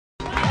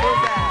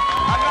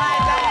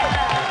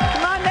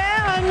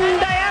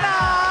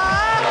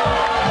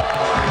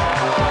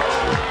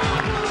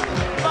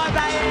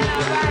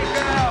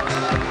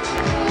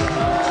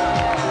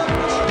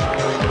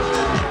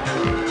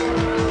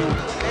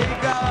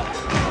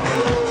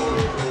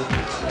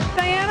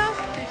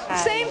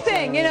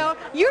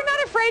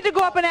afraid to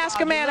go up and ask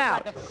a man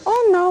out?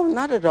 Oh, no,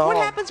 not at all. What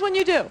happens when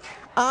you do?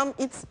 I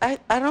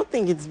don't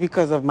think it's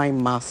because of my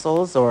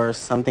muscles or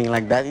something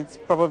like that. It's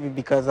probably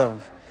because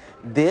of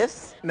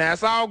this. Now,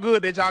 it's all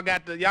good that y'all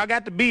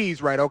got the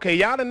B's right, okay?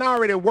 Y'all done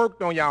already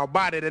worked on y'all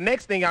body. The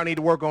next thing y'all need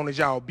to work on is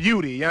y'all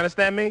beauty. You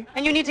understand me?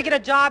 And you need to get a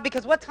job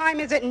because what time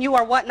is it and you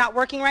are what, not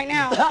working right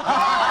now?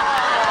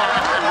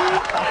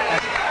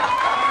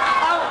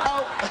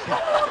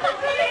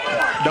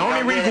 The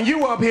only reason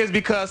you up here is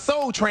because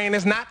Soul Train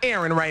is not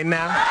airing right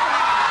now.